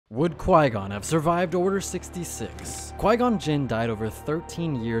Would Qui-Gon have survived Order 66? Qui-Gon Jinn died over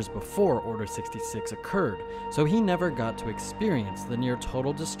 13 years before Order 66 occurred, so he never got to experience the near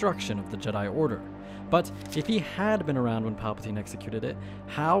total destruction of the Jedi Order. But if he had been around when Palpatine executed it,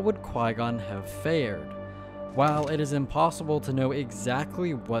 how would Qui-Gon have fared? While it is impossible to know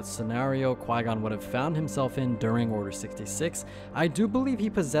exactly what scenario Qui-Gon would have found himself in during Order 66, I do believe he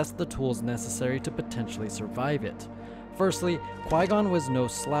possessed the tools necessary to potentially survive it. Firstly, Qui-Gon was no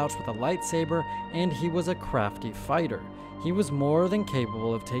slouch with a lightsaber, and he was a crafty fighter. He was more than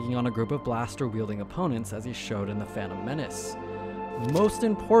capable of taking on a group of blaster-wielding opponents, as he showed in The Phantom Menace. Most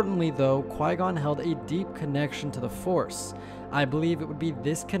importantly though, Qui-Gon held a deep connection to the Force. I believe it would be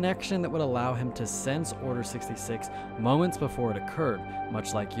this connection that would allow him to sense Order 66 moments before it occurred,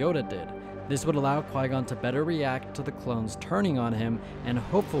 much like Yoda did. This would allow Qui-Gon to better react to the clones turning on him, and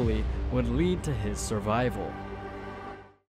hopefully would lead to his survival.